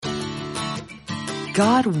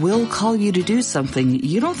God will call you to do something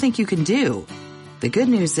you don't think you can do. The good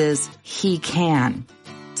news is He can.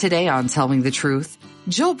 Today on Telling the Truth,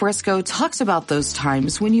 Jill Briscoe talks about those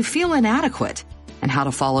times when you feel inadequate and how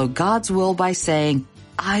to follow God's will by saying,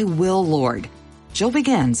 I will, Lord. Jill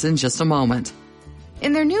begins in just a moment.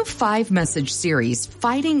 In their new 5-message series,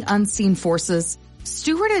 Fighting Unseen Forces,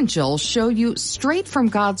 Stuart and Jill show you straight from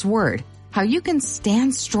God's Word how you can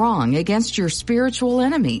stand strong against your spiritual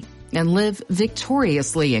enemy and live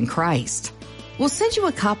victoriously in Christ. We'll send you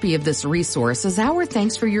a copy of this resource as our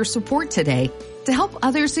thanks for your support today to help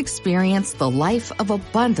others experience the life of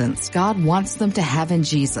abundance God wants them to have in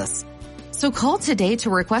Jesus. So call today to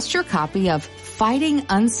request your copy of Fighting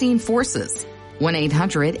Unseen Forces,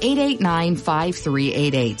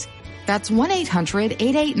 1-800-889-5388. That's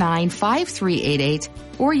 1-800-889-5388,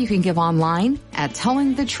 or you can give online at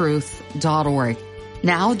tellingthetruth.org.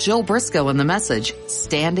 Now, Jill Briscoe in the message,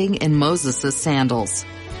 Standing in Moses' Sandals.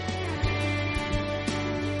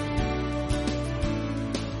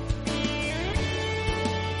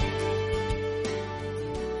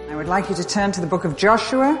 I would like you to turn to the book of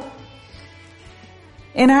Joshua.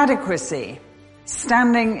 Inadequacy.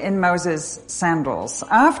 Standing in Moses' sandals.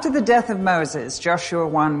 After the death of Moses, Joshua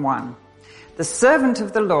 1:1. The servant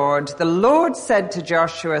of the Lord said to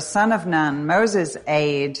Joshua, son of Nun, Moses'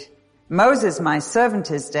 aide, Moses, my servant,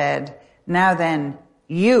 is dead. Now then,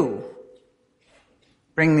 you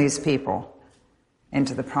bring these people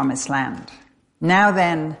into the promised land. Now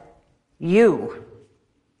then, you.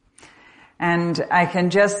 And I can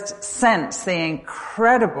just sense the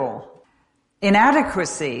incredible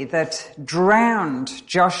inadequacy that drowned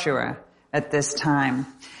Joshua at this time.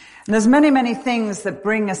 And there's many, many things that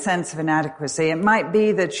bring a sense of inadequacy. It might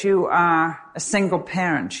be that you are a single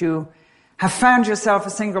parent. You have found yourself a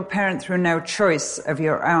single parent through no choice of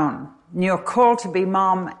your own. And you're called to be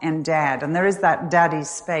mom and dad, and there is that daddy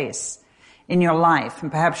space in your life.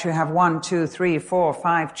 And perhaps you have 1, 2, 3, 4,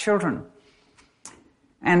 5 children.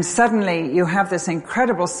 And suddenly you have this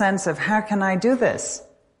incredible sense of, how can I do this?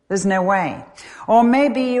 There's no way. Or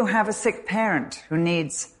maybe you have a sick parent who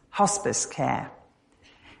needs hospice care.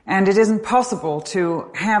 And it isn't possible to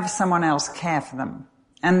have someone else care for them.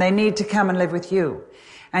 And they need to come and live with you.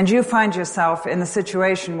 And you find yourself in the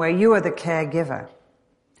situation where you are the caregiver.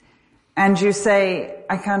 And you say,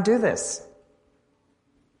 I can't do this.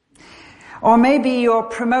 Or maybe you're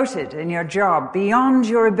promoted in your job beyond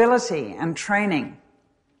your ability and training.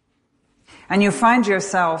 And you find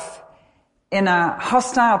yourself in a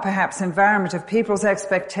hostile, perhaps, environment of people's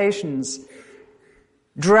expectations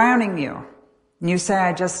drowning you. And you say,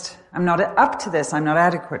 I'm not up to this, I'm not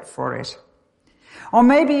adequate for it. Or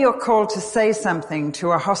maybe you're called to say something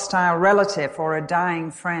to a hostile relative or a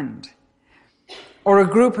dying friend. Or a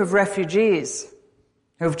group of refugees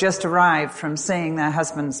who've just arrived from seeing their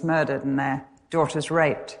husbands murdered and their daughters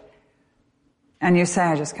raped. And you say,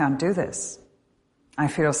 I just can't do this. I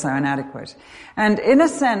feel so inadequate. And in a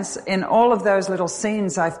sense, in all of those little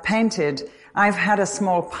scenes I've painted, I've had a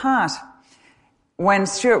small part. When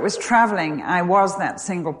Stuart was traveling, I was that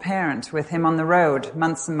single parent with him on the road,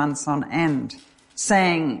 months and months on end,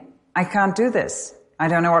 saying, I can't do this. I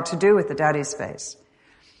don't know what to do with the daddy space.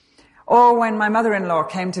 Or when my mother-in-law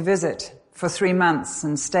came to visit for 3 months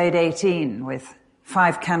and stayed 18 with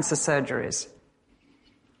 5 cancer surgeries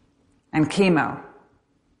and chemo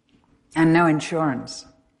and no insurance.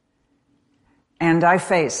 And I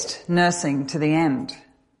faced nursing to the end.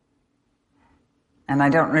 And I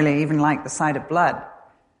don't really even like the sight of blood.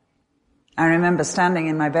 I remember standing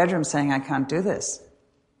in my bedroom saying, I can't do this.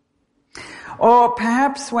 Or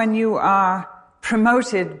perhaps when you are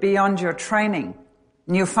promoted beyond your training,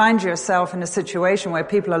 and you find yourself in a situation where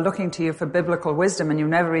people are looking to you for biblical wisdom and you've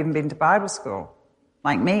never even been to Bible school,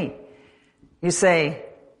 like me. You say,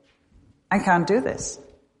 I can't do this.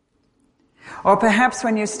 Or perhaps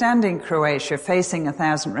when you stand in Croatia facing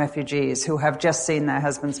 1,000 refugees who have just seen their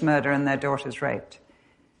husbands murdered and their daughters raped.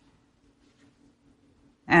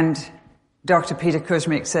 And Dr. Peter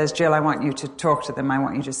Kuzmic says, Jill, I want you to talk to them. I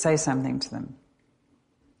want you to say something to them.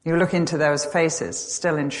 You look into those faces,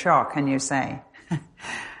 still in shock, and you say,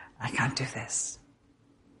 I can't do this.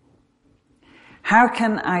 How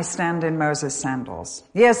can I stand in Moses' sandals?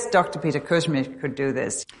 Yes, Dr. Peter Kuzmic could do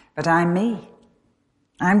this, but I'm me.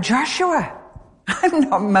 I'm Joshua. I'm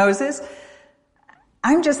not Moses.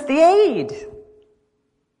 I'm just the aide.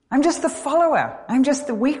 I'm just the follower. I'm just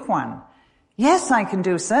the weak one. Yes, I can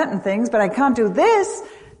do certain things, but I can't do this.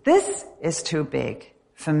 This is too big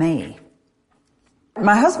for me.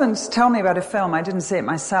 My husband told me about a film, I didn't see it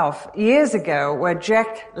myself, years ago, where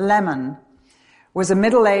Jack Lemmon was a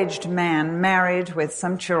middle-aged man married with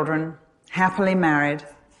some children happily married,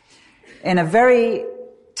 in a very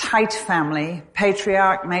tight family,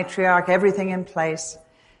 patriarch, matriarch, everything in place.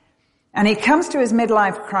 And he comes to his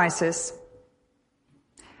midlife crisis,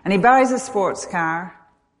 and he buys a sports car,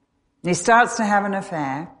 and he starts to have an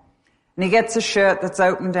affair, and he gets a shirt that's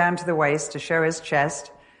open down to the waist to show his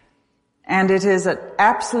chest, and it is an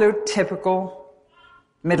absolute typical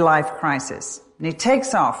midlife crisis. And he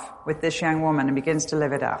takes off with this young woman and begins to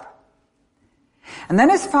live it up. And then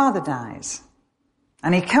his father dies,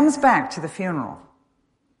 and he comes back to the funeral.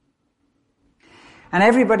 And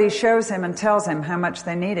everybody shows him and tells him how much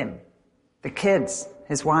they need him. The kids,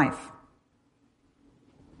 his wife,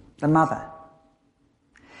 the mother.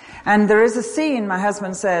 And there is a scene, my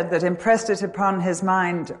husband said, that impressed it upon his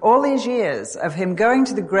mind all these years of him going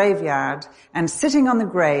to the graveyard and sitting on the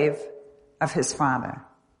grave of his father,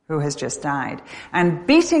 who has just died, and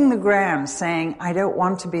beating the ground saying, I don't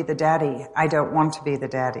want to be the daddy. I don't want to be the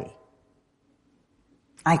daddy.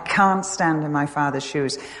 I can't stand in my father's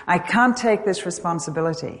shoes. I can't take this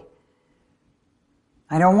responsibility.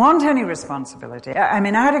 I don't want any responsibility. I'm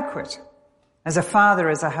inadequate as a father,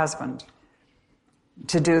 as a husband,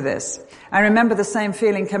 to do this. I remember the same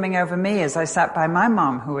feeling coming over me as I sat by my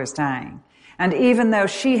mom who was dying. And even though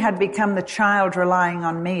she had become the child relying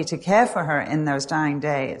on me to care for her in those dying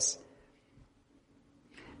days,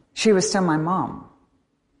 she was still my mom.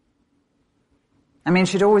 I mean,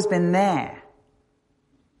 she'd always been there.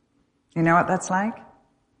 You know what that's like?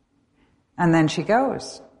 And then she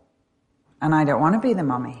goes. And I don't want to be the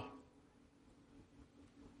mommy.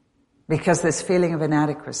 Because this feeling of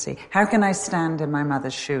inadequacy. How can I stand in my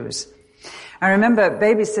mother's shoes? I remember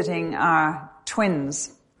babysitting our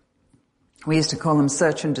twins. We used to call them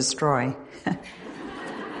search and destroy.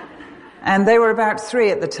 And they were about 3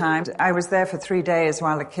 at the time. I was there for 3 days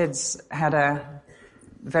while the kids had a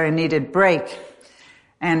very needed break.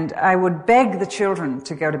 And I would beg the children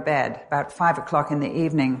to go to bed about 5 o'clock in the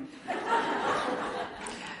evening.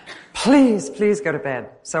 Please, please go to bed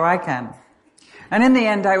so I can. And in the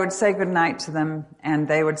end, I would say goodnight to them, and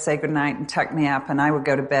they would say goodnight and tuck me up, and I would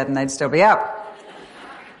go to bed and they'd still be up.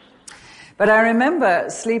 But I remember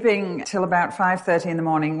sleeping till about 5:30 in the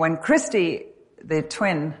morning when Christy, the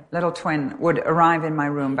twin, little twin, would arrive in my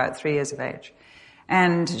room, about 3 years of age.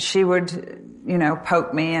 And she would,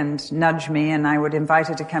 poke me and nudge me, and I would invite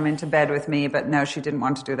her to come into bed with me, but no, she didn't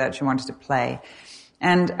want to do that. She wanted to play.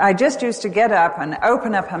 And I just used to get up and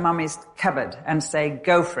open up her mummy's cupboard and say,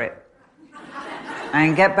 go for it.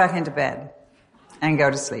 And get back into bed and go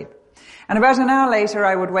to sleep. And about an hour later,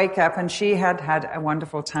 I would wake up, and she had had a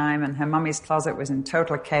wonderful time, and her mummy's closet was in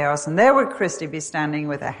total chaos, and there would Christy be standing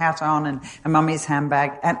with a hat on and her mummy's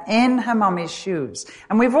handbag and in her mummy's shoes.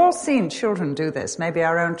 And we've all seen children do this, maybe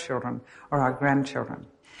our own children or our grandchildren.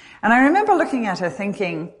 And I remember looking at her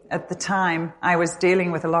thinking, at the time, I was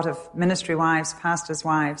dealing with a lot of ministry wives, pastors'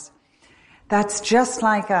 wives, that's just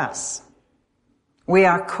like us. We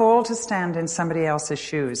are called to stand in somebody else's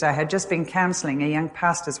shoes. I had just been counseling a young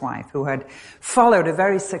pastor's wife who had followed a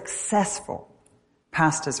very successful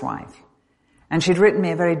pastor's wife. And she'd written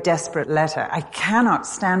me a very desperate letter. I cannot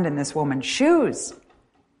stand in this woman's shoes.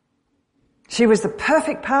 She was the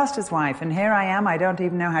perfect pastor's wife, and here I am. I don't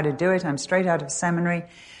even know how to do it. I'm straight out of seminary.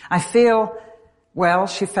 I feel,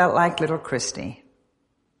 she felt like little Christy.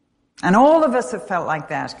 And all of us have felt like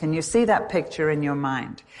that. Can you see that picture in your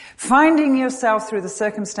mind? Finding yourself through the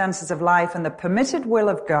circumstances of life and the permitted will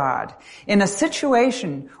of God in a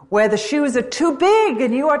situation where the shoes are too big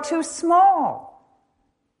and you are too small.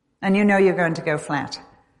 And you know you're going to go flat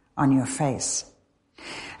on your face.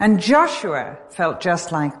 And Joshua felt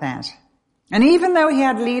just like that. And even though he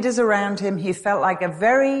had leaders around him, he felt like a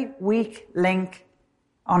very weak link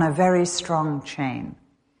on a very strong chain.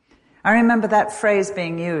 I remember that phrase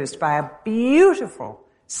being used by a beautiful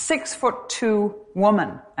 6'2"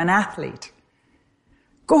 woman, an athlete,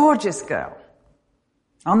 gorgeous girl,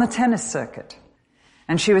 on the tennis circuit.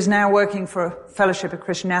 And she was now working for Fellowship of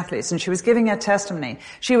Christian Athletes, and she was giving her testimony.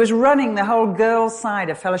 She was running the whole girls' side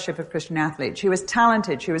of Fellowship of Christian Athletes. She was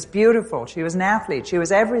talented, she was beautiful, she was an athlete, she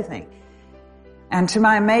was everything. And to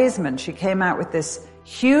my amazement, she came out with this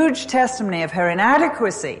huge testimony of her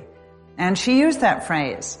inadequacy, and she used that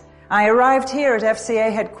phrase. I arrived here at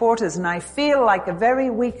FCA headquarters and I feel like a very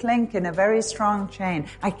weak link in a very strong chain.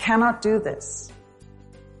 I cannot do this.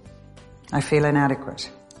 I feel inadequate.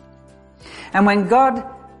 And when God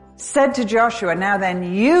said to Joshua, now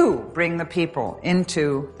then you bring the people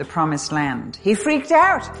into the promised land, he freaked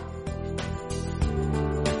out.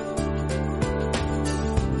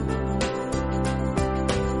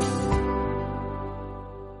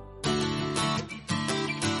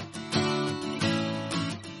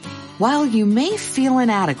 While you may feel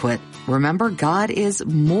inadequate, remember God is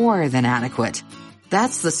more than adequate.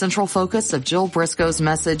 That's the central focus of Jill Briscoe's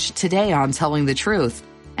message today on Telling the Truth,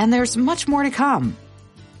 and there's much more to come.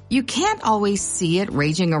 You can't always see it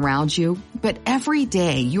raging around you, but every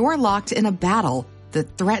day you're locked in a battle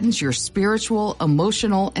that threatens your spiritual,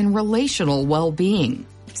 emotional, and relational well-being.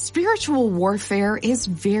 Spiritual warfare is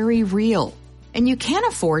very real, and you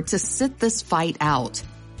can't afford to sit this fight out.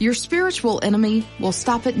 Your spiritual enemy will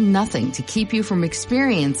stop at nothing to keep you from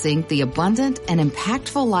experiencing the abundant and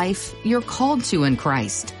impactful life you're called to in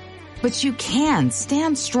Christ. But you can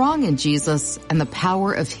stand strong in Jesus and the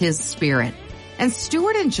power of His Spirit. And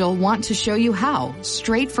Stuart and Jill want to show you how,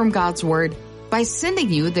 straight from God's Word, by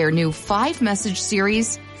sending you their new 5-message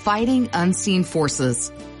series, Fighting Unseen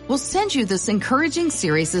Forces. We'll send you this encouraging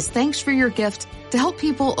series as thanks for your gift to help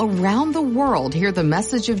people around the world hear the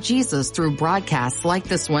message of Jesus through broadcasts like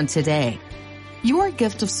this one today. Your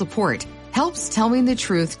gift of support helps Telling the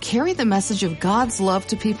Truth carry the message of God's love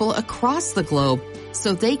to people across the globe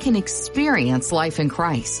so they can experience life in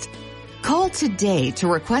Christ. Call today to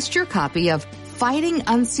request your copy of Fighting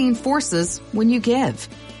Unseen Forces when you give.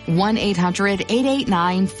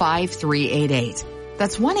 1-800-889-5388.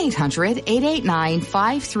 That's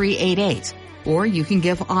 1-800-889-5388. Or you can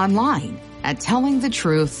give online at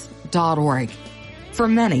tellingthetruth.org. For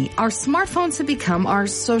many, our smartphones have become our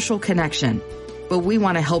social connection, but we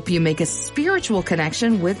want to help you make a spiritual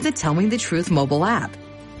connection with the Telling the Truth mobile app.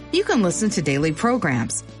 You can listen to daily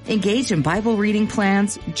programs, engage in Bible reading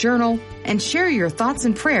plans, journal, and share your thoughts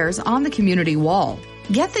and prayers on the community wall.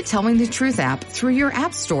 Get the Telling the Truth app through your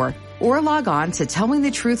app store or log on to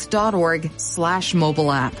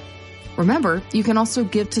tellingthetruth.org/mobile app. Remember, you can also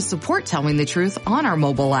give to support Telling the Truth on our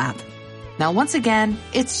mobile app. Now, once again,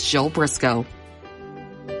 it's Jill Briscoe.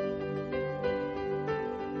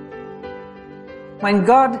 When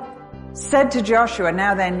God said to Joshua,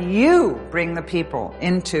 "Now then you bring the people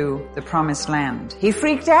into the promised land," he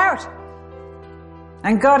freaked out.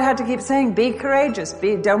 And God had to keep saying, "Be courageous,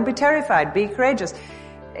 don't be terrified, be courageous."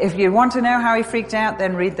 If you want to know how he freaked out,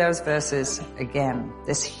 then read those verses again.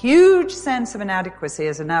 This huge sense of inadequacy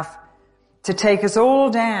is enough to take us all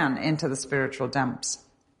down into the spiritual dumps.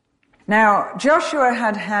 Now, Joshua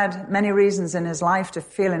had had many reasons in his life to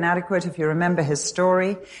feel inadequate, if you remember his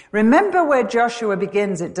story. Remember where Joshua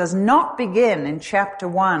begins. It does not begin in chapter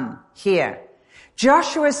 1 here.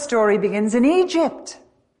 Joshua's story begins in Egypt,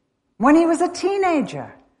 when he was a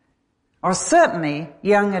teenager, or certainly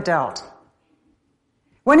young adult,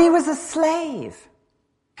 when he was a slave.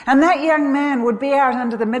 And that young man would be out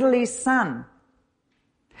under the Middle East sun.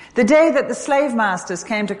 The day that the slave masters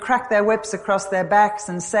came to crack their whips across their backs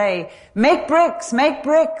and say, "Make bricks, make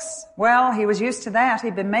bricks." Well, he was used to that.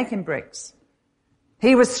 He'd been making bricks.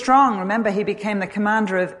 He was strong. Remember, he became the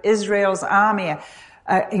commander of Israel's army,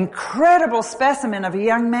 an incredible specimen of a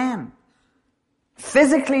young man.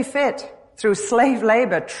 Physically fit through slave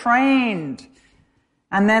labor, trained.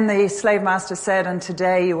 And then the slave master said, "And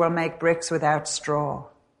today you will make bricks without straw.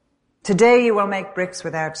 Today you will make bricks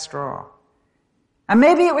without straw." And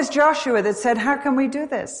maybe it was Joshua that said, "How can we do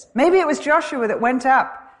this?" Maybe it was Joshua that went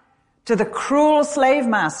up to the cruel slave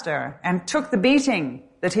master and took the beating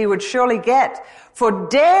that he would surely get for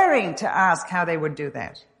daring to ask how they would do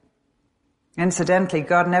that. Incidentally,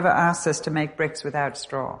 God never asks us to make bricks without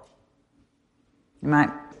straw. He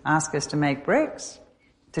might ask us to make bricks,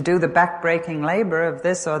 to do the back-breaking labor of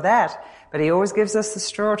this or that, but he always gives us the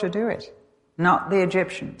straw to do it, not the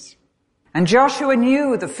Egyptians. And Joshua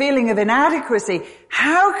knew the feeling of inadequacy.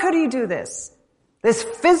 How could he do this? This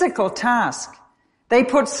physical task. They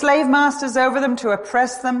put slave masters over them to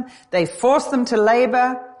oppress them. They forced them to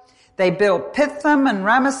labor. They built Pithom and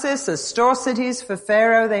Ramesses as store cities for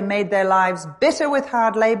Pharaoh. They made their lives bitter with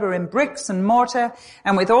hard labor in bricks and mortar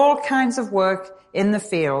and with all kinds of work in the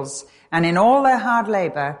fields. And in all their hard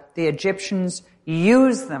labor, the Egyptians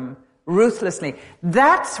used them ruthlessly.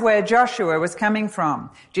 That's where Joshua was coming from.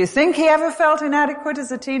 Do you think he ever felt inadequate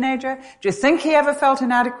as a teenager? Do you think he ever felt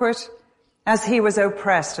inadequate as he was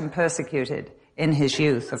oppressed and persecuted in his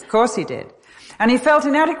youth? Of course he did. And he felt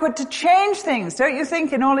inadequate to change things. Don't you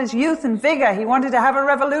think in all his youth and vigor he wanted to have a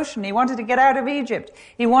revolution. He wanted to get out of Egypt.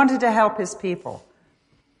 He wanted to help his people.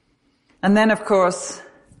 And then, of course,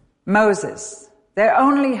 Moses, their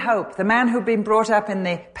only hope, the man who'd been brought up in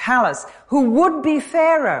the palace, who would be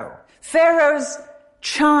Pharaoh. Pharaoh's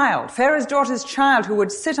child, Pharaoh's daughter's child, who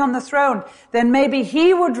would sit on the throne, then maybe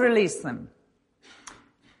he would release them.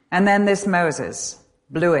 And then this Moses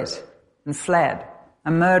blew it and fled, a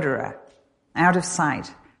murderer, out of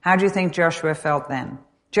sight. How do you think Joshua felt then?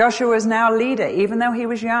 Joshua was now a leader, even though he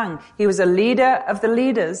was young. He was a leader of the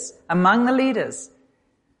leaders, among the leaders.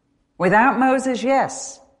 Without Moses,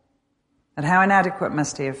 yes. But how inadequate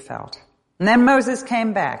must he have felt? And then Moses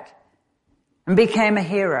came back and became a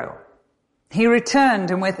hero. He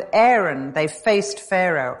returned, and with Aaron they faced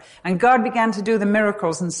Pharaoh. And God began to do the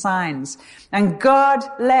miracles and signs. And God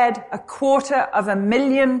led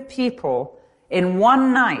 250,000 people in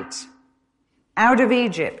one night out of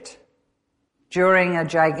Egypt during a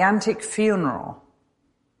gigantic funeral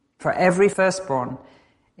for every firstborn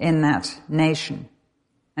in that nation.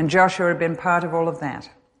 And Joshua had been part of all of that.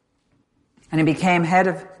 And he became head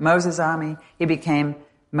of Moses' army. He became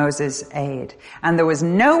Moses' aide. And there was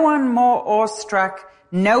no one more awestruck,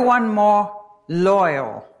 no one more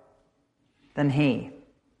loyal than he.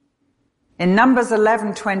 In Numbers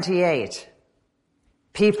 11:28,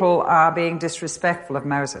 people are being disrespectful of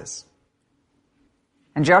Moses.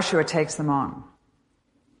 And Joshua takes them on.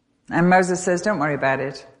 And Moses says, don't worry about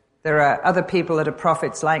it. There are other people that are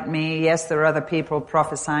prophets like me. Yes, there are other people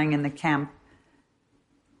prophesying in the camp.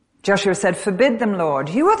 Joshua said, forbid them, Lord.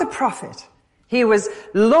 You are the prophet. He was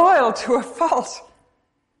loyal to a fault.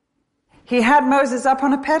 He had Moses up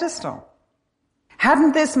on a pedestal.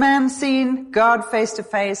 Hadn't this man seen God face to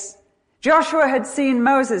face? Joshua had seen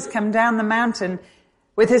Moses come down the mountain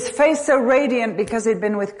with his face so radiant because he'd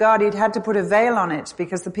been with God, he'd had to put a veil on it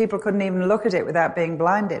because the people couldn't even look at it without being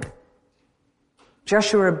blinded.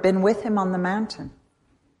 Joshua had been with him on the mountain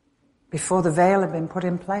before the veil had been put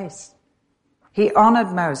in place. He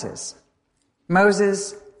honored Moses.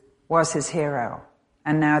 Moses was his hero.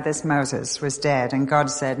 And now this Moses was dead. And God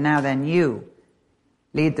said, now then you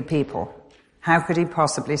lead the people. How could he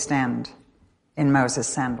possibly stand in Moses'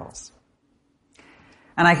 sandals?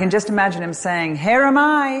 And I can just imagine him saying, here am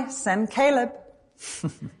I, send Caleb.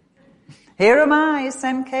 Here am I,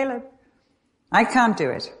 send Caleb. I can't do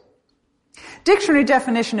it. Dictionary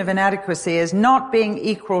definition of inadequacy is not being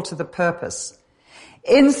equal to the purpose,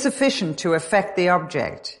 insufficient to effect the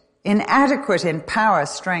object, inadequate in power,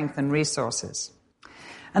 strength, and resources.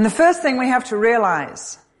 And the first thing we have to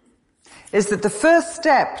realize is that the first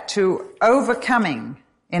step to overcoming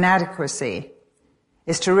inadequacy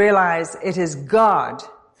is to realize it is God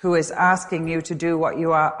who is asking you to do what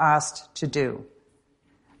you are asked to do.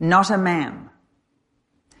 Not a man.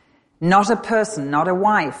 Not a person, not a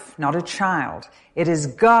wife, not a child. It is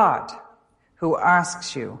God who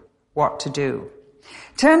asks you what to do.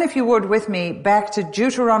 Turn, if you would, with me back to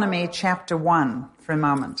Deuteronomy chapter 1 for a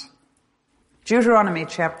moment. Deuteronomy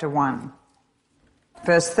chapter 1,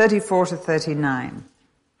 verse 34 to 39.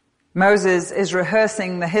 Moses is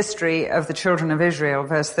rehearsing the history of the children of Israel,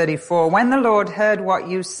 verse 34. When the Lord heard what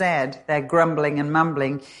you said, their grumbling and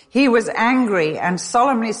mumbling, he was angry and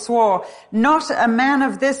solemnly swore, not a man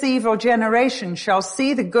of this evil generation shall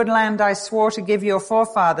see the good land I swore to give your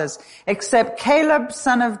forefathers, except Caleb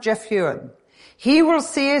son of Jephunneh. He will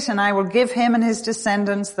see it, and I will give him and his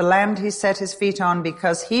descendants the land he set his feet on,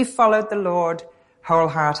 because he followed the Lord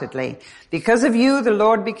wholeheartedly. Because of you, the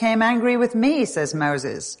Lord became angry with me, says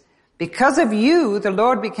Moses. Because of you, the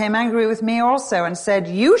Lord became angry with me also and said,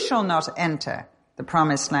 you shall not enter the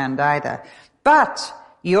promised land either. But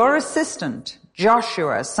your assistant,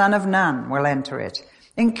 Joshua, son of Nun, will enter it.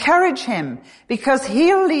 Encourage him, because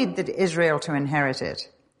he'll lead Israel to inherit it.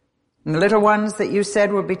 And the little ones that you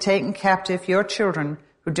said will be taken captive, your children,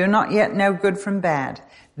 who do not yet know good from bad,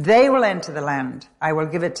 they will enter the land. I will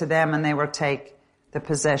give it to them, and they will take the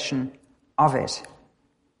possession of it.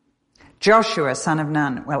 Joshua, son of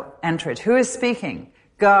Nun, will enter it. Who is speaking?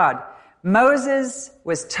 God. Moses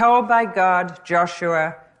was told by God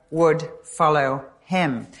Joshua would follow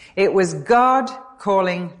him. It was God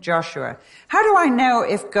calling Joshua. How do I know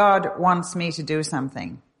if God wants me to do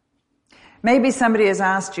something? Maybe somebody has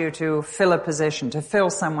asked you to fill a position, to fill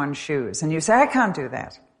someone's shoes, and you say, I can't do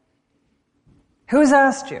that. Who's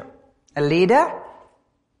asked you? A leader?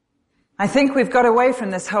 I think we've got away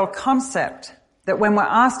from this whole concept that when we're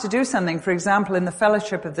asked to do something, for example, in the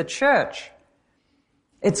fellowship of the church,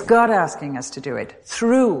 it's God asking us to do it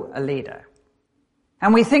through a leader.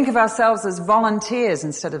 And we think of ourselves as volunteers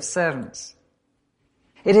instead of servants.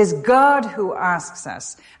 It is God who asks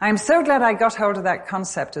us. I'm so glad I got hold of that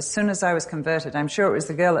concept as soon as I was converted. I'm sure it was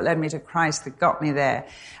the girl that led me to Christ that got me there.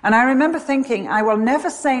 And I remember thinking, I will never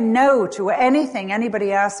say no to anything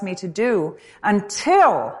anybody asks me to do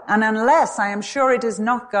until and unless I am sure it is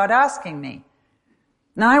not God asking me.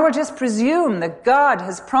 Now I will just presume that God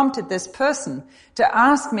has prompted this person to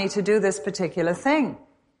ask me to do this particular thing.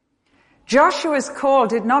 Joshua's call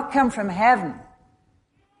did not come from heaven.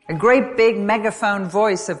 A great big megaphone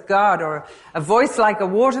voice of God or a voice like a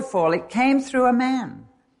waterfall. It came through a man,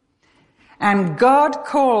 And God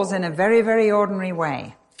calls in a very, very ordinary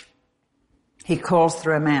way. He calls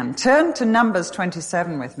through a man. Turn to Numbers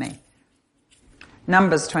 27 with me.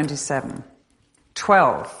 Numbers 27.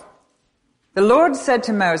 12. The Lord said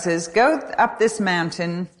to Moses, go up this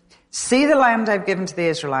mountain, see the land I've given to the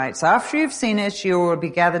Israelites. After you've seen it, you will be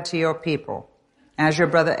gathered to your people, as your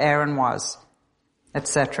brother Aaron was,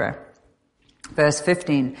 etc. Verse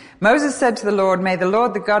 15. Moses said to the Lord, may the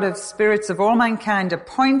Lord, the God of spirits of all mankind,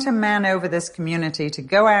 appoint a man over this community to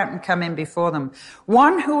go out and come in before them,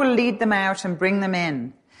 one who will lead them out and bring them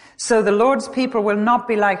in. So the Lord's people will not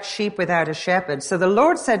be like sheep without a shepherd. So the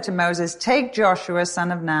Lord said to Moses, take Joshua,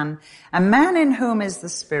 son of Nun, a man in whom is the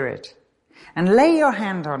Spirit, and lay your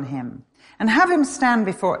hand on him, and have him stand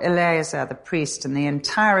before Eleazar the priest and the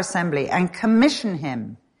entire assembly, and commission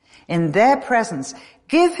him in their presence.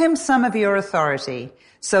 Give him some of your authority,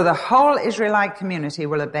 so the whole Israelite community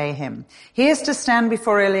will obey him. He is to stand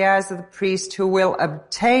before Eleazar the priest, who will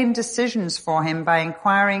obtain decisions for him by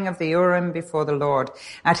inquiring of the Urim before the Lord.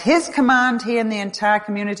 At his command, he and the entire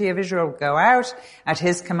community of Israel will go out. At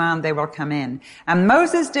his command, they will come in. And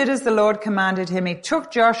Moses did as the Lord commanded him. He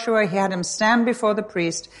took Joshua, he had him stand before the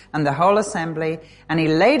priest and the whole assembly, and he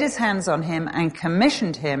laid his hands on him and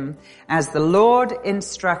commissioned him as the Lord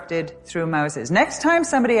instructed through Moses. Next time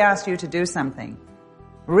somebody asks you to do something,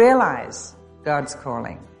 realize God's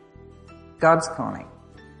calling. God's calling.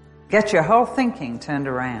 Get your whole thinking turned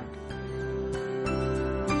around.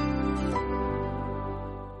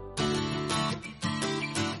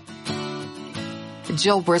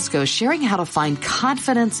 Jill Briscoe sharing how to find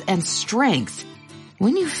confidence and strength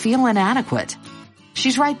when you feel inadequate.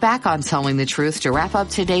 She's right back on Telling the Truth to wrap up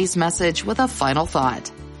today's message with a final thought.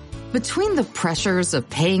 Between the pressures of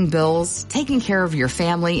paying bills, taking care of your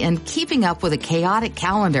family, and keeping up with a chaotic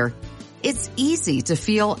calendar, it's easy to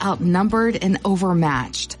feel outnumbered and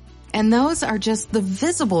overmatched. And those are just the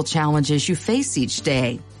visible challenges you face each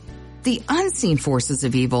day. The unseen forces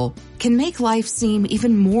of evil can make life seem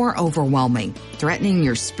even more overwhelming, threatening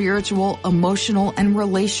your spiritual, emotional, and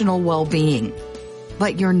relational well-being.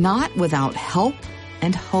 But you're not without help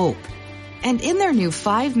and hope. And in their new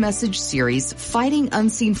 5-message series, Fighting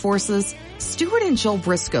Unseen Forces, Stuart and Jill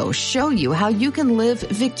Briscoe show you how you can live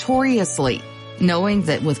victoriously, knowing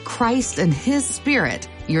that with Christ and His Spirit,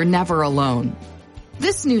 you're never alone.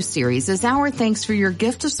 This new series is our thanks for your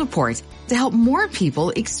gift of support to help more people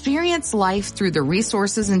experience life through the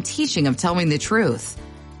resources and teaching of Telling the Truth.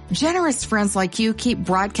 Generous friends like you keep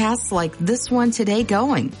broadcasts like this one today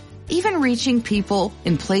going, even reaching people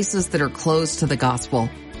in places that are closed to the gospel.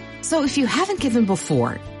 So if you haven't given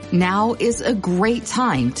before, now is a great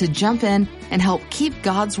time to jump in and help keep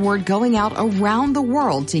God's Word going out around the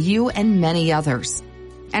world to you and many others.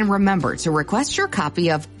 And remember to request your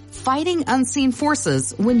copy of Fighting Unseen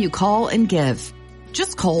Forces when you call and give.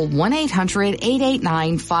 Just call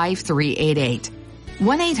 1-800-889-5388.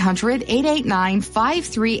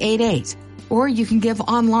 1-800-889-5388. Or you can give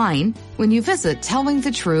online when you visit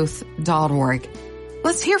tellingthetruth.org.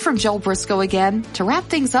 Let's hear from Jill Briscoe again to wrap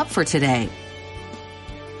things up for today.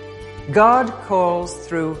 God calls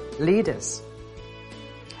through leaders.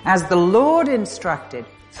 As the Lord instructed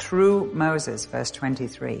through Moses, verse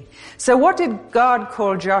 23. So what did God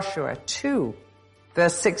call Joshua to?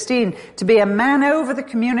 Verse 16, to be a man over the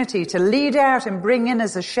community, to lead out and bring in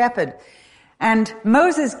as a shepherd. And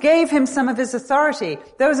Moses gave him some of his authority.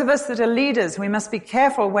 Those of us that are leaders, we must be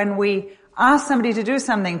careful when we ask somebody to do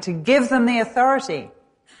something to give them the authority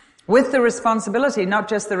with the responsibility, not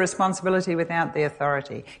just the responsibility without the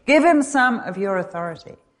authority. Give him some of your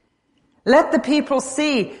authority. Let the people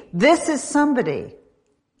see this is somebody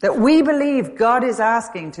that we believe God is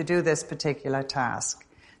asking to do this particular task.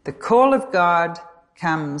 The call of God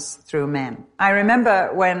comes through men. I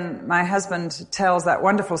remember when my husband tells that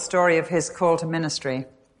wonderful story of his call to ministry.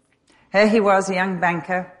 Here he was, a young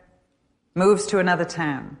banker, moves to another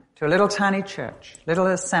town, to a little tiny church, little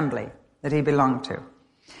assembly that he belonged to.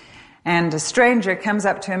 And a stranger comes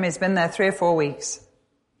up to him, he's been there 3 or 4 weeks,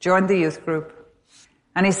 joined the youth group,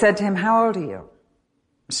 and he said to him, how old are you?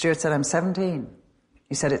 Stuart said, I'm 17.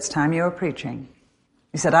 He said, it's time you were preaching.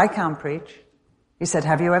 He said, I can't preach. He said,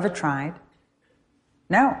 have you ever tried?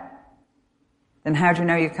 No. Then how do you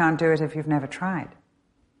know you can't do it if you've never tried?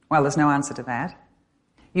 Well, there's no answer to that.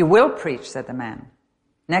 You will preach, said the man,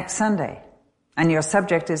 next Sunday, and your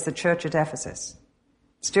subject is the church at Ephesus.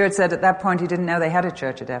 Stuart said at that point he didn't know they had a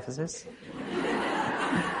church at Ephesus.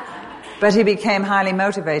 But he became highly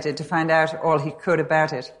motivated to find out all he could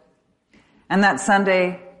about it. And that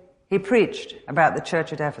Sunday, he preached about the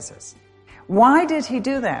church at Ephesus. Why did he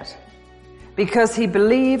do that? because he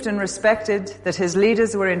believed and respected that his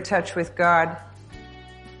leaders were in touch with God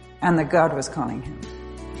and that God was calling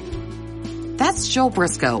him. That's Joel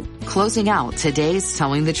Briscoe, closing out today's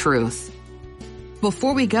Telling the Truth.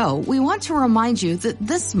 Before we go, we want to remind you that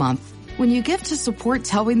this month, when you give to support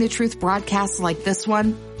Telling the Truth broadcasts like this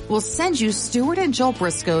one, we'll send you Stuart and Joel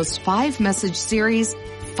Briscoe's 5-message series,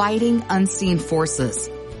 Fighting Unseen Forces.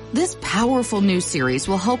 This powerful new series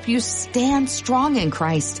will help you stand strong in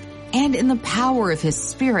Christ and in the power of His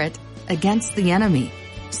Spirit against the enemy,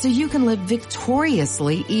 so you can live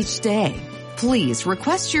victoriously each day. Please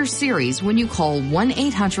request your series when you call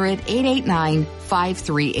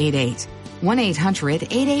 1-800-889-5388.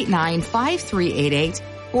 1-800-889-5388,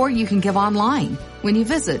 or you can give online when you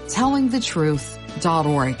visit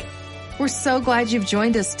tellingthetruth.org. We're so glad you've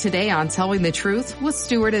joined us today on Telling the Truth with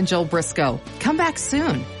Stuart and Joel Briscoe. Come back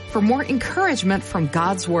soon for more encouragement from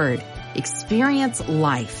God's Word. Experience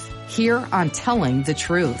life here on Telling the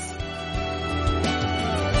Truth.